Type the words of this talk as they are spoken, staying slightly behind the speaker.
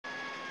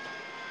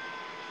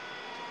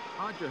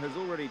Agca has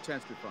already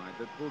testified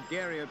that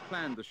Bulgaria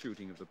planned the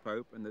shooting of the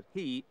Pope and that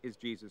he is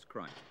Jesus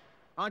Christ.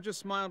 Agca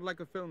smiled like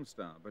a film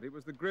star, but it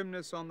was the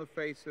grimness on the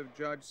face of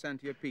Judge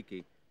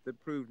Santiapichi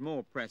that proved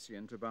more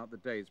prescient about the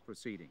day's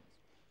proceedings.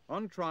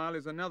 On trial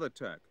is another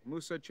Turk,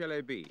 Musa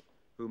Celebi,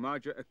 whom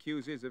Agca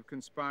accuses of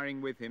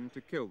conspiring with him to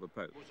kill the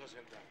Pope.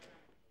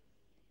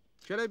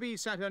 Celebi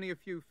sat only a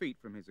few feet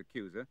from his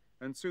accuser,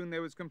 and soon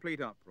there was complete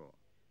uproar.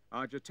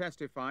 Agca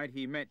testified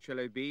he met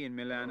Celebi in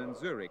Milan and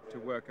Zurich to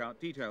work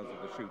out details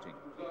of the shooting.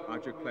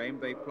 Agca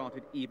claimed they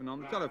plotted even on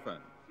the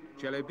telephone.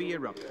 Celebi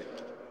erupted.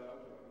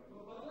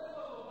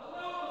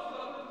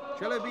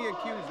 Celebi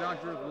accused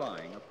Agca of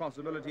lying, a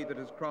possibility that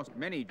has crossed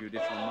many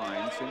judicial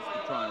minds since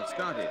the trial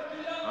started.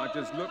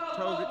 Agca's look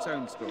told its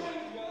own story.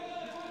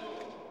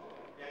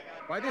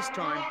 By this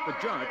time, the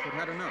judge had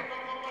had enough.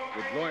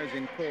 With lawyers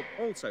in court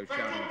also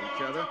shouting at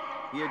each other,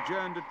 he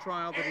adjourned a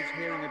trial that is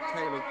hearing a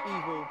tale of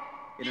evil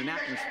in an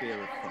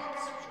atmosphere of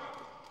farce.